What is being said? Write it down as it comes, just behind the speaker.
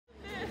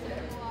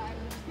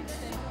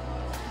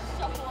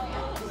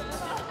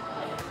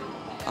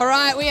All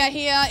right, we are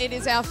here. It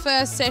is our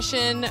first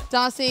session.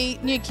 Darcy,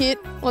 new kit.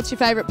 What's your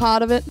favourite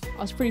part of it?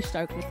 I was pretty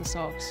stoked with the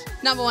socks.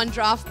 Number 1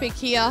 draft pick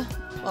here.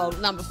 Well,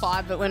 number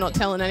 5, but we're not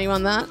telling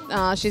anyone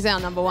that. She's our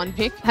number 1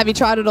 pick. Have you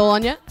tried it all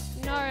on yet?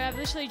 No, I've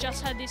literally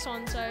just had this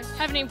on, so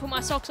haven't even put my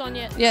socks on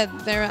yet. Yeah,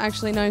 there are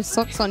actually no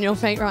socks on your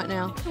feet right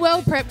now.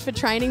 Well prepped for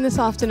training this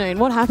afternoon.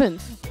 What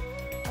happened?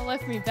 I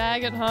left my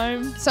bag at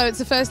home. So it's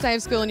the first day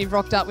of school and you've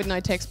rocked up with no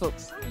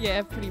textbooks?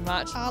 Yeah, pretty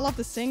much. I love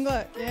the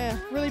singlet, yeah.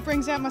 Really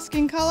brings out my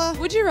skin colour.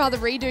 Would you rather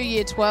redo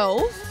year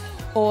 12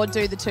 or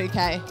do the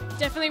 2K?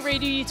 Definitely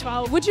redo year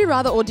 12. Would you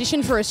rather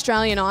audition for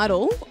Australian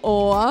Idol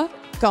or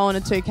go on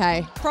a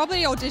 2K?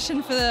 Probably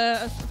audition for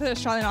the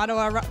Australian Idol.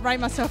 I rate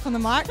myself on the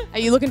mic. Are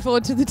you looking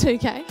forward to the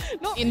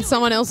 2K? Not in really.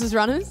 someone else's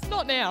runners?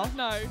 Not now,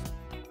 no.